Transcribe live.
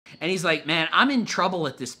And he's like, man, I'm in trouble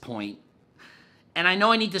at this point. And I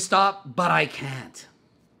know I need to stop, but I can't.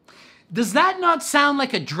 Does that not sound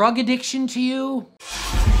like a drug addiction to you?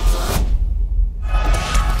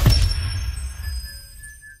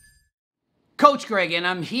 Coach Greg, and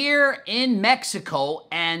I'm here in Mexico,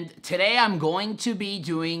 and today I'm going to be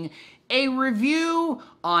doing a review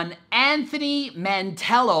on Anthony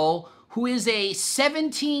Mantello, who is a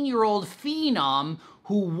 17-year-old phenom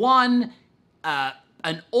who won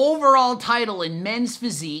an overall title in men's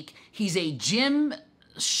physique. He's a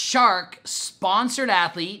Gymshark sponsored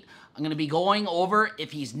athlete. I'm going to be going over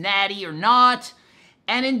if he's natty or not.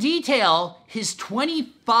 And in detail, his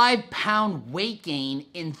 25-pound weight gain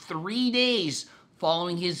in 3 days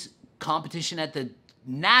following his competition at the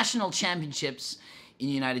national championships in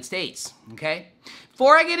the United States, okay?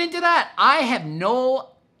 Before I get into that, I have no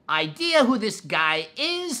idea who this guy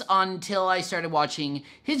is until I started watching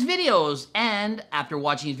his videos. And after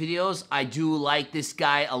watching his videos, I do like this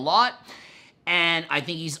guy a lot. And I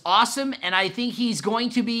think he's awesome, and I think he's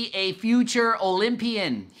going to be a future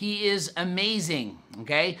Olympian. He is amazing,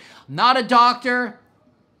 okay? Not a doctor,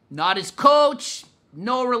 not his coach,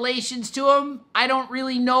 no relations to him. I don't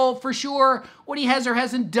really know for sure what he has or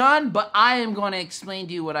hasn't done, but I am going to explain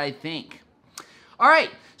to you what I think. All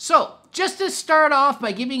right, so just to start off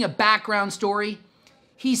by giving a background story,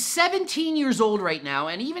 he's 17 years old right now,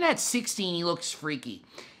 and even at 16, he looks freaky.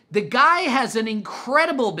 The guy has an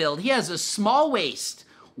incredible build. He has a small waist,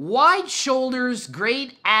 wide shoulders,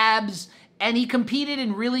 great abs, and he competed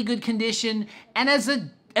in really good condition. And as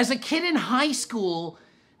a kid in high school,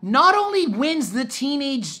 not only wins the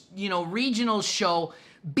teenage, regional show,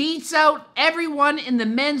 beats out everyone in the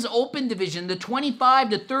men's open division, the 25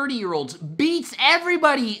 to 30-year-olds, beats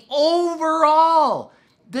everybody overall,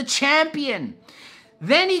 the champion.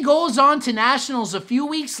 Then he goes on to nationals a few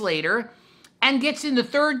weeks later and gets in the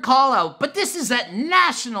third call out. But this is at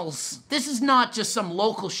nationals. This is not just some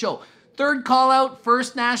local show. Third call out,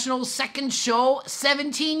 first nationals, second show,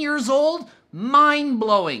 17 years old,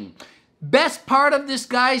 mind-blowing. Best part of this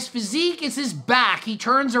guy's physique is his back. He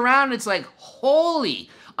turns around and it's like,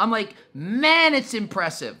 holy. I'm like, man, it's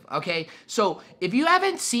impressive, okay? So if you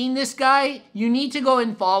haven't seen this guy, you need to go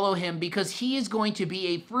and follow him because he is going to be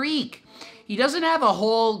a freak. He doesn't have a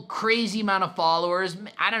whole crazy amount of followers.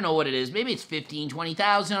 I don't know what it is. Maybe it's 15,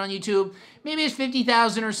 20,000 on YouTube. Maybe it's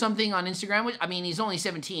 50,000 or something on Instagram. I mean, he's only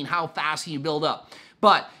 17. How fast can you build up?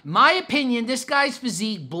 But my opinion, this guy's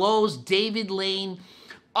physique blows David Lane,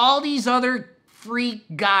 all these other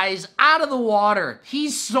freak guys out of the water.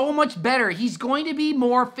 He's so much better. He's going to be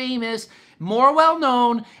more famous, more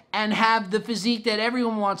well-known, and have the physique that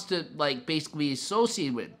everyone wants to, basically be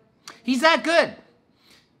associated with. He's that good.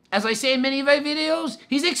 As I say in many of my videos,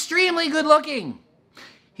 he's extremely good looking.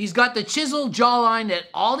 He's got the chiseled jawline that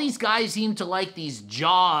all these guys seem to like, these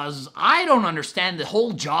jaws. I don't understand the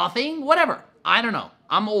whole jaw thing. Whatever. I don't know.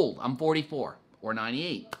 I'm old. I'm 44 or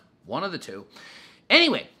 98. One of the two.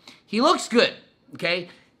 Anyway, he looks good, okay?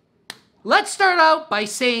 Let's start out by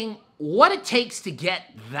saying what it takes to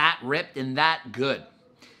get that ripped and that good.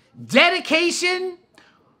 Dedication,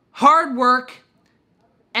 hard work,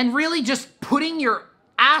 and really just putting your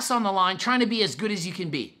ass on the line, trying to be as good as you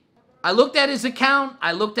can be. I looked at his account.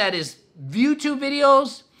 I looked at his YouTube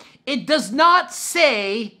videos. It does not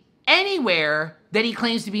say anywhere that he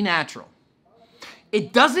claims to be natural.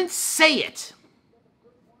 It doesn't say it.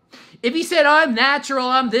 If he said, I'm natural,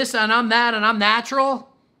 I'm this and I'm that and I'm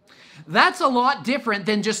natural, that's a lot different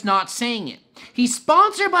than just not saying it. He's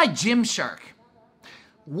sponsored by Gymshark.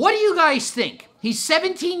 What do you guys think? He's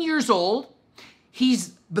 17 years old.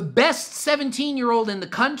 He's the best 17-year-old in the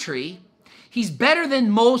country. He's better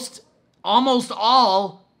than almost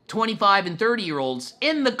all 25 and 30-year-olds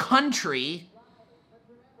in the country.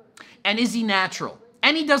 And is he natural?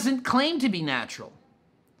 And he doesn't claim to be natural.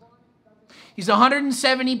 He's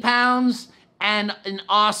 170 pounds and in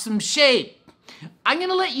awesome shape. I'm going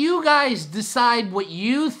to let you guys decide what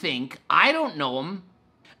you think. I don't know him.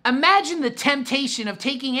 Imagine the temptation of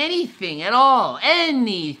taking anything at all,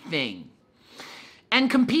 anything, and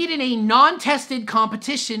compete in a non-tested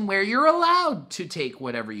competition where you're allowed to take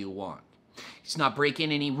whatever you want. He's not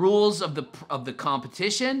breaking any rules of the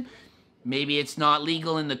competition. Maybe it's not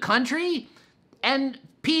legal in the country. And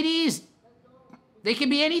PDs, they can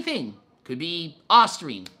be anything. Could be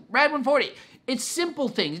Austrian, Rad 140. It's simple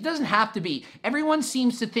things. It doesn't have to be. Everyone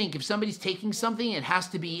seems to think if somebody's taking something, it has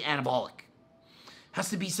to be anabolic.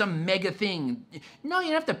 Has to be some mega thing. No,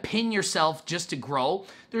 you don't have to pin yourself just to grow.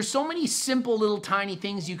 There's so many simple little tiny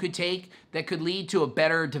things you could take that could lead to a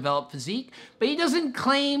better developed physique. But he doesn't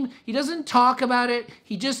claim, he doesn't talk about it.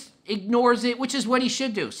 He just ignores it, which is what he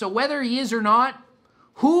should do. So whether he is or not,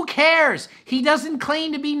 who cares? He doesn't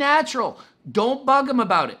claim to be natural. Don't bug him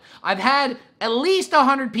about it. I've had at least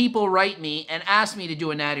 100 people write me and ask me to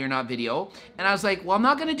do a natty or not video. And I was like, well, I'm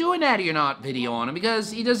not going to do a natty or not video on him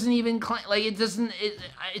because he doesn't even claim, like,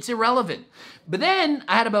 it's irrelevant. But then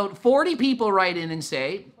I had about 40 people write in and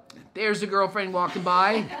say, there's a girlfriend walking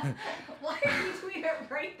by. Why are you doing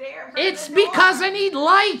it right there? It's because I need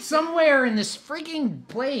light somewhere in this freaking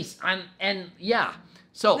place. And yeah.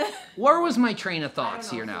 So where was my train of thoughts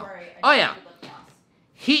here now? Sorry. Oh yeah.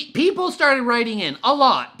 People started writing in a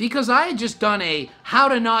lot because I had just done a how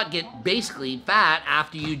to not get basically fat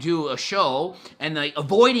after you do a show and like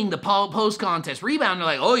avoiding the post-contest rebound. They're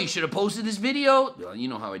like, oh, you should have posted this video. Well, you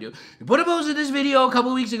know how I do. You would have posted this video a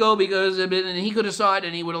couple weeks ago because and he could have saw it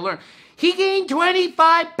and he would have learned. He gained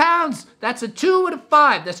 25 pounds. That's a 2 and a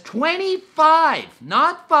 5. That's 25,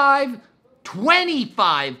 not 5,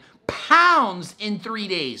 25 pounds in 3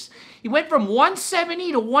 days. He went from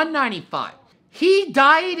 170 to 195. He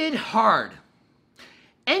dieted hard.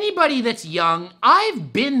 Anybody that's young,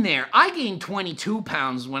 I've been there. I gained 22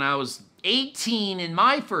 pounds when I was 18 in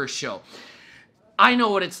my first show. I know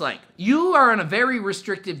what it's like. You are on a very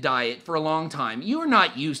restrictive diet for a long time. You're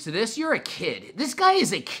not used to this. You're a kid. This guy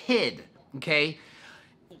is a kid, okay?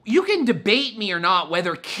 You can debate me or not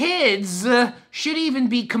whether kids should even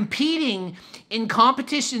be competing in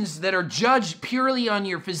competitions that are judged purely on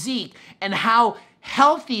your physique and how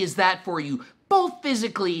healthy is that for you, both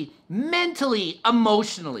physically, mentally,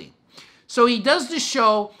 emotionally. So he does the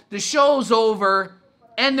show's over,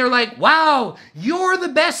 and they're like, wow, you're the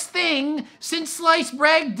best thing since sliced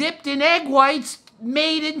bread dipped in egg whites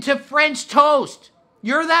made into French toast.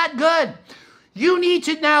 You're that good. You need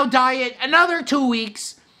to now diet another 2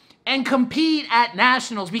 weeks and compete at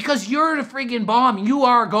nationals because you're the friggin' bomb. You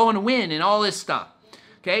are going to win and all this stuff.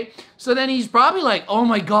 Okay? So then he's probably like, oh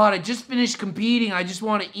my God, I just finished competing. I just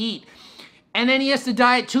want to eat. And then he has to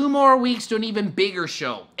diet 2 more weeks to an even bigger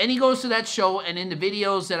show. And he goes to that show, and in the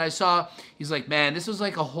videos that I saw, he's like, man, this was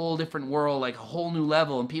like a whole different world, like a whole new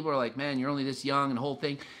level. And people are like, man, you're only this young and the whole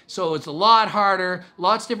thing. So it's a lot harder,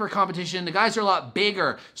 lots different competition. The guys are a lot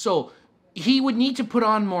bigger. So he would need to put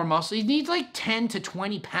on more muscle. He needs like 10 to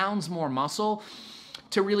 20 pounds more muscle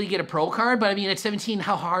to really get a pro card. But I mean, at 17,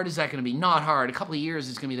 how hard is that going to be? Not hard. A couple of years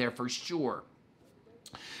it's going to be there for sure.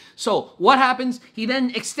 So what happens? He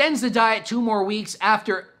then extends the diet 2 more weeks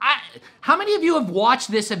after. How many of you have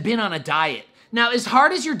watched this have been on a diet? Now, as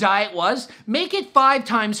hard as your diet was, make it 5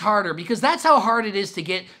 times harder because that's how hard it is to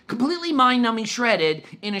get completely mind-numbing shredded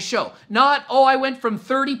in a show. Not, oh, I went from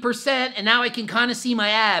 30% and now I can kind of see my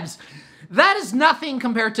abs. That is nothing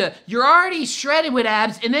compared to you're already shredded with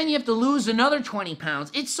abs and then you have to lose another 20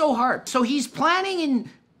 pounds. It's so hard. So he's planning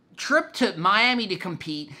a trip to Miami to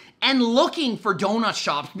compete and looking for donut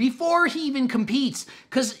shops before he even competes.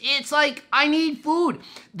 Because it's like, I need food.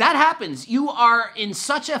 That happens. You are in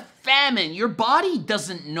such a famine. Your body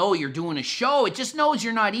doesn't know you're doing a show. It just knows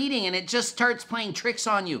you're not eating and it just starts playing tricks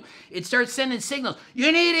on you. It starts sending signals.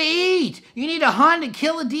 You need to eat. You need to hunt and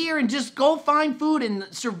kill a deer and just go find food and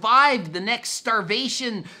survive the next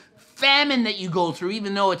starvation famine that you go through,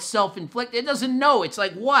 even though it's self-inflicted. It doesn't know. It's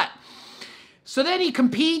like, what? So then he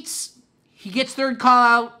competes. He gets third call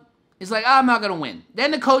out. He's like, oh, I'm not going to win. Then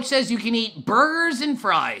the coach says you can eat burgers and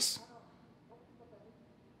fries.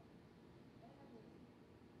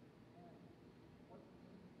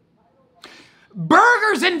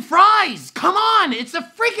 Burgers and fries! Come on! It's a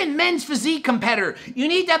freaking men's physique competitor. You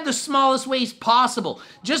need to have the smallest waist possible.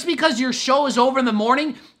 Just because your show is over in the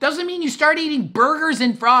morning doesn't mean you start eating burgers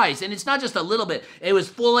and fries. And it's not just a little bit. It was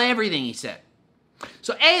full of everything, he said.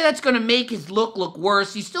 So A, that's going to make his look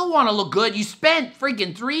worse. You still want to look good. You spent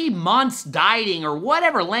freaking 3 months dieting or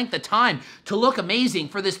whatever length of time to look amazing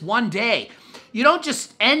for this one day. You don't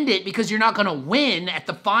just end it because you're not going to win at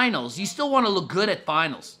the finals. You still want to look good at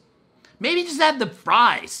finals. Maybe just have the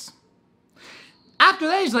fries. After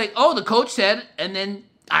that, he's like, oh, the coach said, and then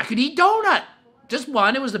I could eat donut. Just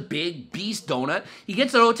one. It was a big beast donut. He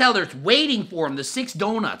gets to the hotel. There's waiting for him, the 6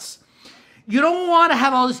 donuts. You don't want to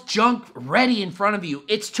have all this junk ready in front of you.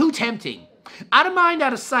 It's too tempting. Out of mind,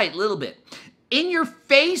 out of sight, a little bit. In your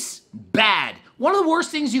face, bad. One of the worst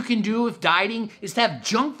things you can do with dieting is to have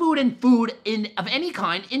junk food and food of any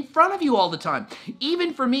kind in front of you all the time.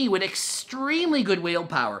 Even for me, with extremely good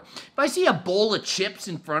willpower. If I see a bowl of chips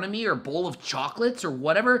in front of me or a bowl of chocolates or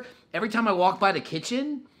whatever, every time I walk by the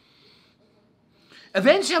kitchen,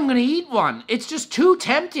 eventually I'm going to eat one. It's just too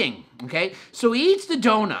tempting, okay? So he eats the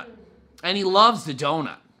donut. And he loves the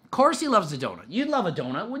donut. Of course he loves the donut. You'd love a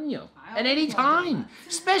donut, wouldn't you? At any time,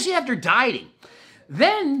 especially after dieting.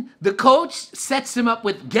 Then the coach sets him up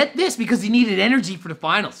with, get this, because he needed energy for the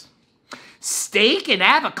finals. Steak and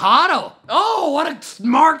avocado. Oh, what a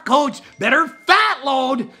smart coach. Better fat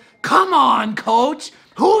load. Come on, coach.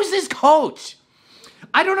 Who's this coach?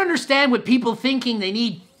 I don't understand what people thinking they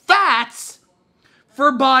need fats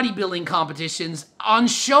for bodybuilding competitions on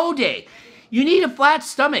show day. You need a flat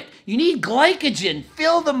stomach. You need glycogen.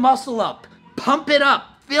 Fill the muscle up. Pump it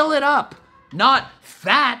up. Fill it up. Not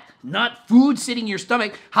fat, not food sitting in your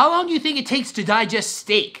stomach. How long do you think it takes to digest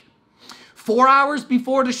steak? 4 hours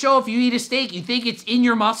before the show, if you eat a steak, you think it's in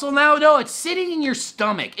your muscle now? No, it's sitting in your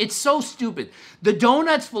stomach. It's so stupid. The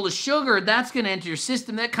donut's full of sugar. That's going to enter your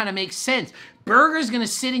system. That kind of makes sense. Burger's going to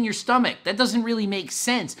sit in your stomach. That doesn't really make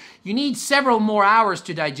sense. You need several more hours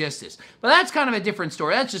to digest this. But that's kind of a different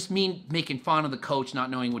story. That's just me making fun of the coach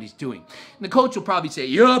not knowing what he's doing. And the coach will probably say,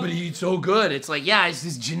 yeah, but he eats so good. It's like, yeah, it's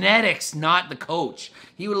his genetics, not the coach.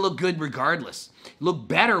 He would look good regardless. Look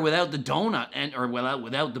better without the donut or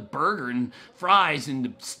without the burger and fries and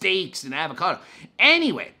the steaks and avocado.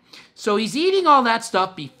 Anyway, so he's eating all that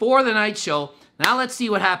stuff before the night show. Now let's see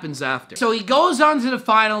what happens after. So he goes on to the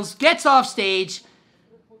finals, gets off stage.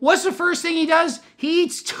 What's the first thing he does? He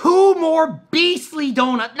eats 2 more beastly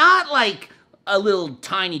donuts. Not like a little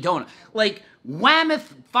tiny donut. Like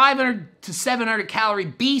Mammoth 500 to 700 calorie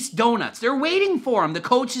beast donuts. They're waiting for him. The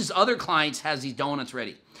coach's other clients has these donuts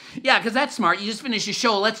ready. Yeah, because that's smart. You just finish your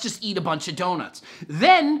show. Let's just eat a bunch of donuts.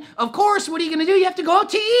 Then, of course, what are you going to do? You have to go out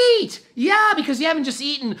to eat. Yeah, because you haven't just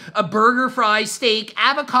eaten a burger, fries, steak,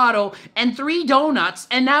 avocado, and 3 donuts,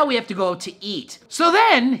 and now we have to go out to eat. So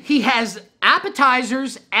then he has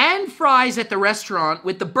appetizers and fries at the restaurant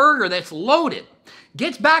with the burger that's loaded.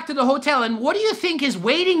 Gets back to the hotel, and what do you think is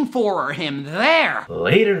waiting for him there?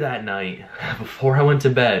 Later that night, before I went to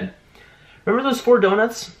bed, remember those 4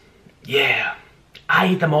 donuts? Yeah. I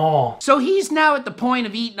ate them all. So he's now at the point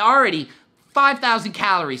of eating already 5,000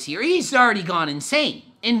 calories here. He's already gone insane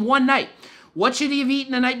in one night. What should he have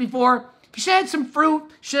eaten the night before? He should have had some fruit,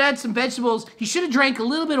 should have had some vegetables. He should have drank a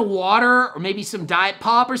little bit of water or maybe some diet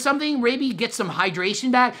pop or something. Maybe get some hydration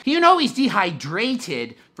back. You know he's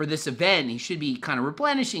dehydrated for this event. He should be kind of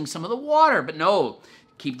replenishing some of the water, but no.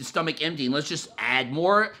 Keep the stomach empty and let's just add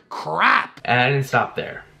more crap. And I didn't stop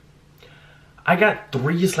there. I got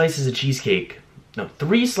 3 slices of cheesecake. No,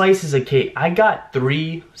 3 slices of cake. I got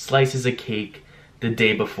 3 slices of cake the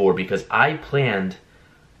day before because I planned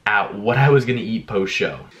out what I was gonna eat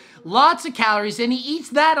post-show. Lots of calories, and he eats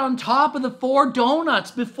that on top of the 4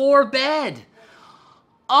 donuts before bed.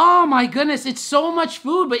 Oh my goodness, it's so much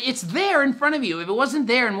food, but it's there in front of you. If it wasn't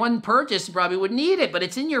there in one purchase, you probably wouldn't eat it, but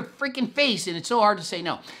it's in your freaking face, and it's so hard to say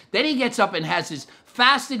no. Then he gets up and has his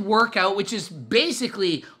fasted workout, which is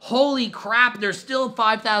basically, holy crap, there's still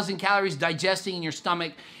 5,000 calories digesting in your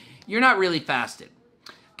stomach. You're not really fasted.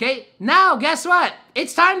 Okay, now guess what?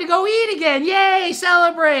 It's time to go eat again. Yay,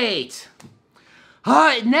 celebrate.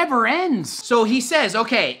 It never ends. So he says,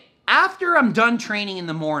 okay, after I'm done training in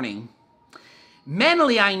the morning,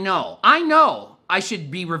 mentally I know I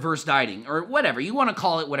should be reverse dieting or whatever. You want to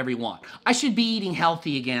call it whatever you want. I should be eating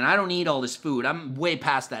healthy again. I don't need all this food. I'm way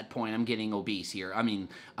past that point. I'm getting obese here. I mean,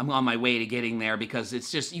 I'm on my way to getting there because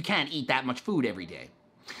it's just, you can't eat that much food every day.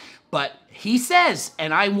 But he says,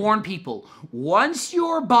 and I warn people, once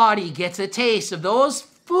your body gets a taste of those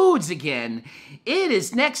foods again, it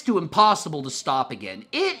is next to impossible to stop again.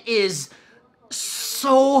 It is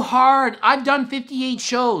so hard. I've done 58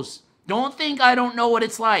 shows. Don't think I don't know what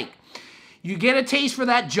it's like. You get a taste for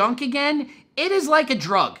that junk again, it is like a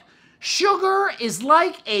drug. Sugar is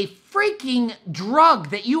like a freaking drug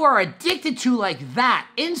that you are addicted to like that.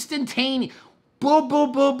 Instantaneous. Boom,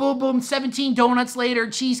 boom, boom, boom, boom. 17 donuts later,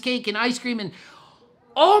 cheesecake and ice cream and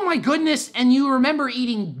oh my goodness, and you remember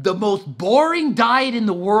eating the most boring diet in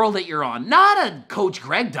the world that you're on. Not a Coach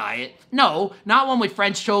Greg diet. No, not one with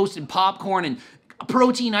French toast and popcorn and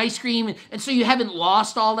protein ice cream, and so you haven't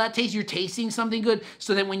lost all that taste. You're tasting something good,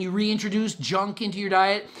 so that when you reintroduce junk into your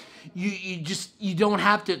diet, you don't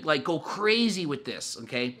have to like go crazy with this,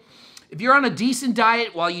 okay? If you're on a decent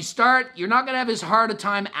diet while you start, you're not gonna have as hard a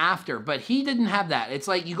time after, but he didn't have that. It's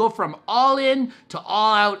like you go from all in to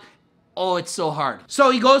all out. Oh, it's so hard.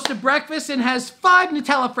 So he goes to breakfast and has 5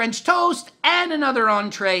 Nutella French toast and another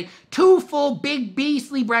entree, 2 full big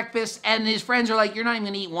beastly breakfasts, and his friends are like, you're not even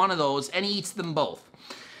gonna eat one of those, and he eats them both.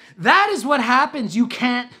 That is what happens. You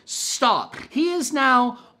can't stop. He is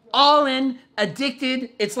now all in, addicted.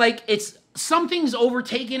 It's like something's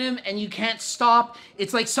overtaken him and you can't stop.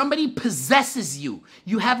 It's like somebody possesses you.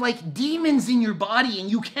 You have like demons in your body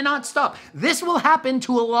and you cannot stop. This will happen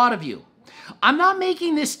to a lot of you. I'm not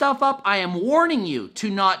making this stuff up. I am warning you to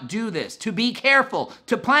not do this, to be careful,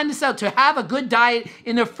 to plan this out, to have a good diet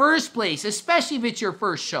in the first place, especially if it's your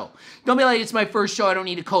first show. Don't be like, it's my first show, I don't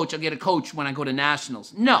need a coach. I'll get a coach when I go to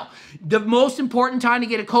nationals. No, the most important time to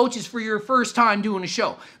get a coach is for your first time doing a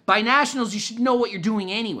show. By nationals, you should know what you're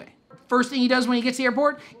doing anyway. First thing he does when he gets to the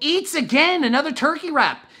airport, eats again, another turkey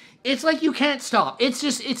wrap. It's like you can't stop.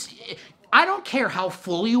 I don't care how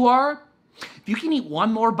full you are. If you can eat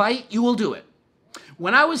one more bite, you will do it.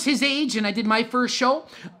 When I was his age and I did my first show,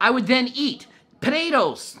 I would then eat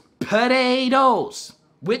potatoes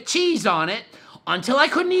with cheese on it until I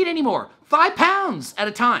couldn't eat anymore. 5 pounds at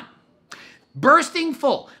a time. Bursting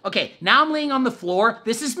full. Okay, now I'm laying on the floor.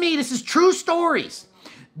 This is me. This is true stories.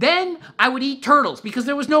 Then I would eat turtles because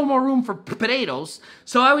there was no more room for potatoes.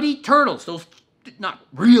 So I would eat turtles. Those, not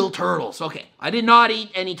real turtles. Okay, I did not eat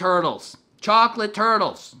any turtles. Chocolate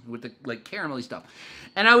turtles with the like caramelly stuff.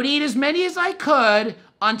 And I would eat as many as I could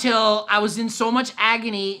until I was in so much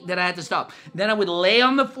agony that I had to stop. Then I would lay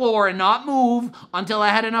on the floor and not move until I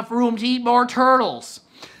had enough room to eat more turtles.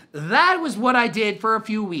 That was what I did for a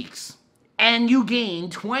few weeks. And you gain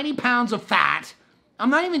 20 pounds of fat. I'm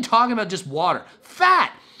not even talking about just water.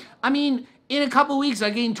 Fat. I mean, in a couple weeks, I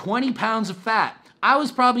gained 20 pounds of fat. I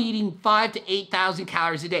was probably eating 5,000 to 8,000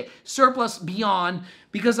 calories a day. Surplus beyond,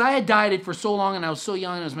 because I had dieted for so long and I was so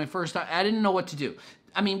young and it was my first time. I didn't know what to do.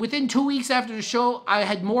 I mean, within 2 weeks after the show, I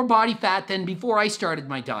had more body fat than before I started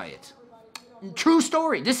my diet. True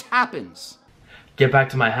story. This happens. Get back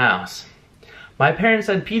to my house. My parents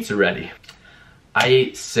had pizza ready. I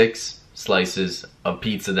ate 6 slices of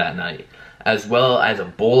pizza that night, as well as a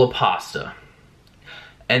bowl of pasta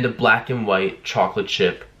and a black and white chocolate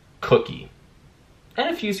chip cookie and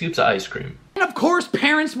a few scoops of ice cream. And of course,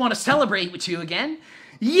 parents want to celebrate with you again.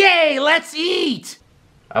 Yay, let's eat!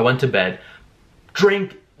 I went to bed,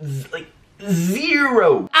 drank like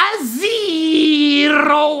zero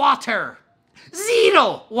water.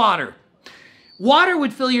 Zero water. Water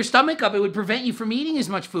would fill your stomach up. It would prevent you from eating as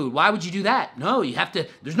much food. Why would you do that? No, you have to,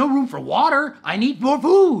 there's no room for water. I need more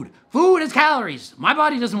food. Food is calories. My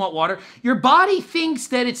body doesn't want water. Your body thinks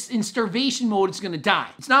that it's in starvation mode, it's gonna die.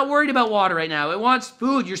 It's not worried about water right now. It wants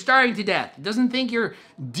food. You're starving to death. It doesn't think you're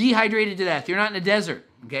dehydrated to death. You're not in a desert,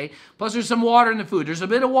 okay? Plus there's some water in the food. There's a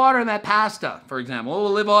bit of water in that pasta, for example. Oh,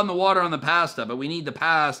 we'll live on the water on the pasta, but we need the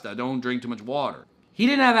pasta. Don't drink too much water. He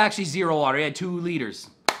didn't have actually 0 water. He had 2 liters.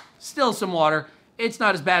 Still some water. It's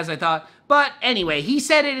not as bad as I thought. But anyway, he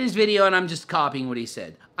said it in his video and I'm just copying what he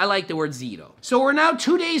said. I like the word zero. So we're now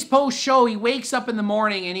 2 days post-show. He wakes up in the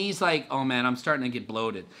morning and he's like, oh man, I'm starting to get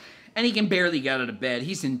bloated. And he can barely get out of bed.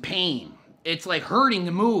 He's in pain. It's like hurting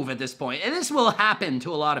to move at this point. And this will happen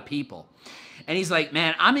to a lot of people. And he's like,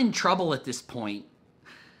 man, I'm in trouble at this point.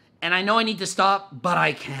 And I know I need to stop, but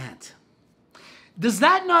I can't. Does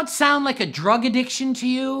that not sound like a drug addiction to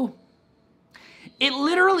you? It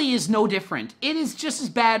literally is no different. It is just as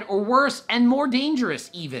bad or worse and more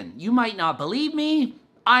dangerous even. You might not believe me.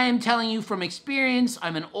 I am telling you from experience.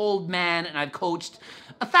 I'm an old man and I've coached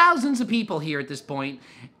thousands of people here at this point.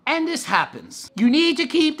 And this happens. You need to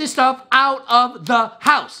keep this stuff out of the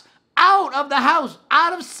house. Out of the house.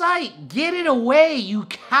 Out of sight. Get it away. You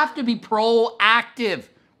have to be proactive.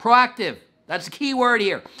 Proactive. That's the key word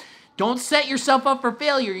here. Don't set yourself up for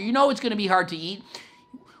failure. You know it's going to be hard to eat.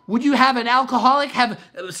 Would you have an alcoholic have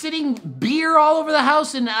sitting beer all over the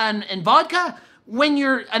house and vodka when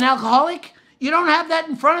you're an alcoholic? You don't have that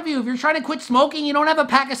in front of you. If you're trying to quit smoking, you don't have a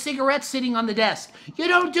pack of cigarettes sitting on the desk. You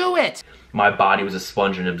don't do it. My body was a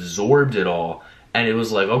sponge and absorbed it all. And it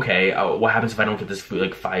was like, okay, what happens if I don't get this food?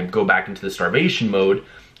 Like if I go back into the starvation mode,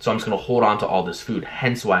 so I'm just going to hold on to all this food.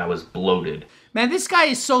 Hence why I was bloated. Man, this guy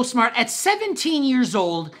is so smart. At 17 years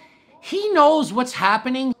old, he knows what's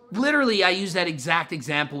happening. Literally, I use that exact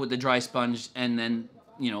example with the dry sponge and then,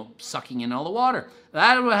 you know, sucking in all the water.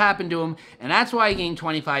 That's what happened to him, and that's why he gained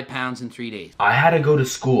 25 pounds in 3 days. I had to go to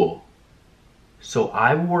school, so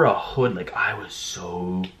I wore a hood. Like, I was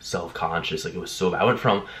so self-conscious. Like, it was so bad. I went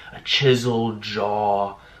from a chiseled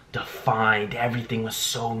jaw, defined, everything was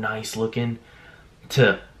so nice looking,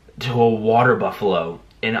 to a water buffalo,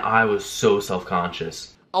 and I was so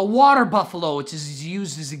self-conscious. A water buffalo, which is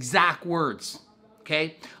used his exact words,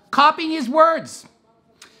 okay? Copying his words.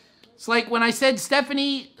 It's like when I said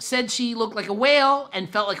Stephanie said she looked like a whale and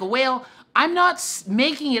felt like a whale. I'm not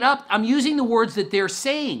making it up. I'm using the words that they're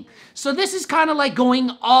saying. So this is kind of like going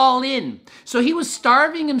all in. So he was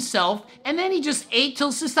starving himself and then he just ate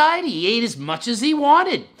till society. He ate as much as he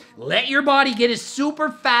wanted. Let your body get as super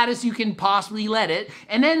fat as you can possibly let it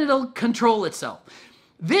and then it'll control itself.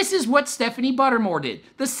 This is what Stephanie Buttermore did.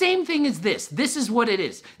 The same thing as this. This is what it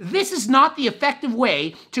is. This is not the effective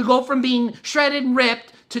way to go from being shredded and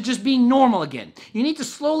ripped to just being normal again. You need to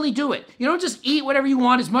slowly do it. You don't just eat whatever you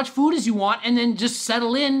want, as much food as you want, and then just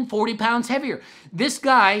settle in 40 pounds heavier. This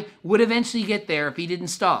guy would eventually get there if he didn't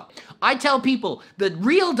stop. I tell people the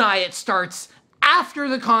real diet starts after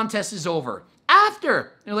the contest is over.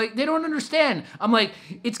 After. They're like, they don't understand. I'm like,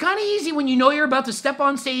 it's kind of easy when you know you're about to step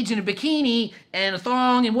on stage in a bikini and a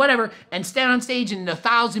thong and whatever and stand on stage and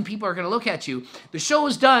 1,000 people are going to look at you. The show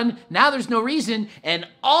is done. Now there's no reason. And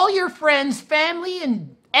all your friends, family,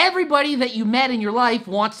 and everybody that you met in your life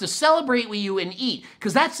wants to celebrate with you and eat,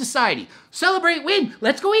 because that's society. Celebrate, win,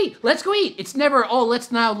 let's go eat, let's go eat. It's never, oh,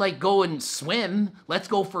 let's now like go and swim, let's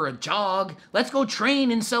go for a jog, let's go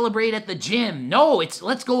train and celebrate at the gym. No, it's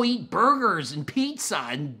let's go eat burgers and pizza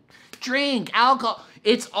and drink alcohol.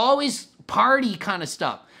 It's always party kind of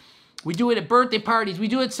stuff. We do it at birthday parties, we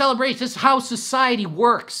do it at celebrations. This is how society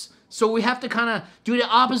works. So we have to kind of do the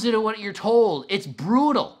opposite of what you're told. It's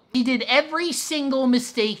brutal. He did every single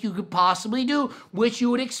mistake you could possibly do, which you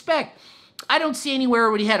would expect. I don't see anywhere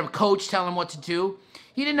where he had a coach tell him what to do.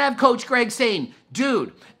 He didn't have Coach Greg saying,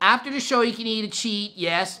 dude, after the show you can eat a cheat,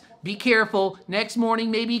 yes, be careful. Next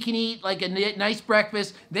morning maybe you can eat like a nice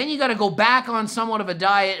breakfast. Then you got to go back on somewhat of a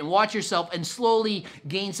diet and watch yourself and slowly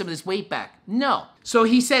gain some of this weight back. No. So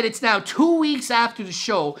he said it's now 2 weeks after the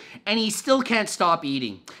show and he still can't stop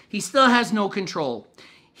eating. He still has no control.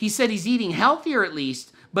 He said he's eating healthier at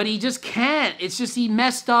least, but he just can't. It's just he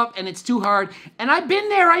messed up and it's too hard. And I've been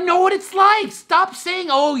there. I know what it's like. Stop saying,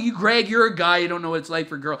 oh, you, Greg, you're a guy. You don't know what it's like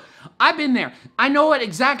for a girl. I've been there. I know what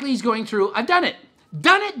exactly he's going through. I've done it.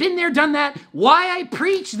 Done it, been there, done that. Why I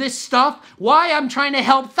preach this stuff, why I'm trying to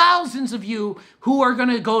help thousands of you who are going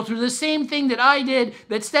to go through the same thing that I did,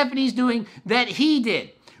 that Stephanie's doing, that he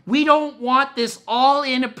did. We don't want this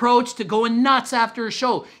all-in approach to going nuts after a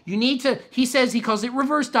show. You need to, he says, he calls it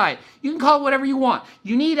reverse diet. You can call it whatever you want.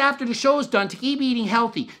 You need, after the show is done, to keep eating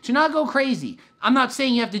healthy, to not go crazy. I'm not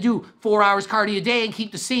saying you have to do 4 hours cardio a day and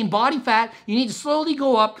keep the same body fat. You need to slowly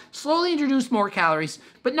go up, slowly introduce more calories,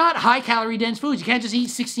 but not high-calorie dense foods. You can't just eat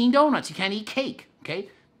 16 donuts. You can't eat cake, okay?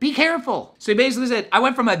 Be careful. So he basically said, I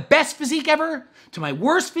went from my best physique ever to my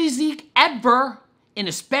worst physique ever in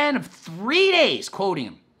a span of 3 days, quoting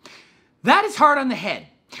him. That is hard on the head.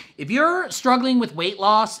 If you're struggling with weight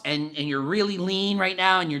loss and you're really lean right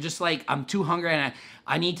now and you're just like, I'm too hungry and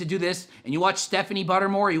I need to do this, and you watch Stephanie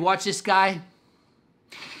Buttermore, you watch this guy,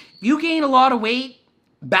 you gain a lot of weight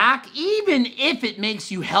back, even if it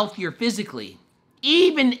makes you healthier physically,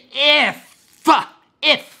 even if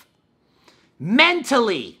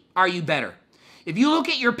mentally are you better. If you look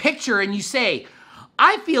at your picture and you say,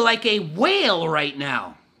 I feel like a whale right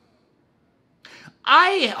now.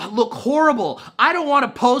 I look horrible. I don't want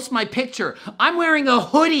to post my picture. I'm wearing a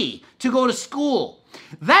hoodie to go to school.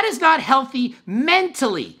 That is not healthy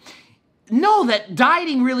mentally. Know that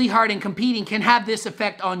dieting really hard and competing can have this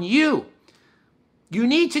effect on you. You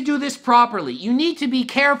need to do this properly. You need to be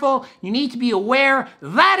careful. You need to be aware.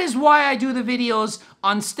 That is why I do the videos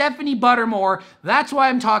on Stephanie Buttermore. That's why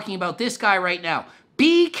I'm talking about this guy right now.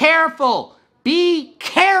 Be careful. Be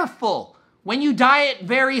careful. When you diet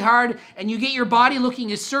very hard and you get your body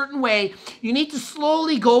looking a certain way, you need to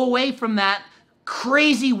slowly go away from that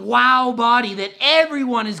crazy wow body that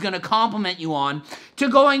everyone is going to compliment you on, to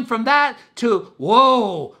going from that to,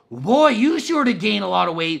 whoa, boy, you sure did gain a lot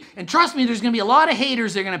of weight. And trust me, there's going to be a lot of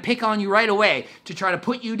haters that are going to pick on you right away to try to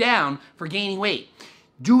put you down for gaining weight.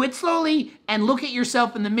 Do it slowly and look at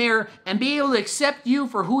yourself in the mirror and be able to accept you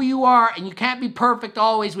for who you are. And you can't be perfect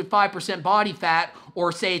always with 5% body fat,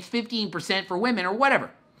 or say it's 15% for women or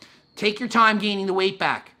whatever. Take your time gaining the weight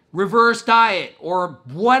back. Reverse diet or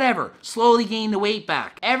whatever. Slowly gain the weight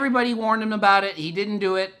back. Everybody warned him about it. He didn't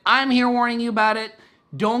do it. I'm here warning you about it.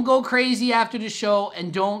 Don't go crazy after the show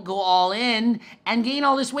and don't go all in and gain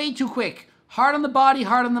all this weight too quick. Hard on the body,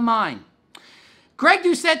 hard on the mind.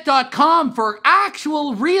 GregDoucette.com for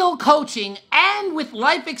actual real coaching and with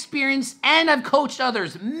life experience, and I've coached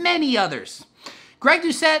others, many others. Greg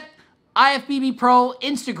Doucette, IFBB Pro,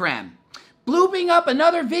 Instagram. Blooping up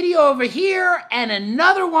another video over here and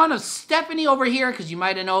another one of Stephanie over here, because you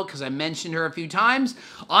might have known because I mentioned her a few times.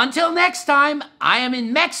 Until next time, I am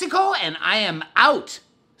in Mexico and I am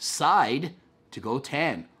outside to go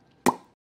tan.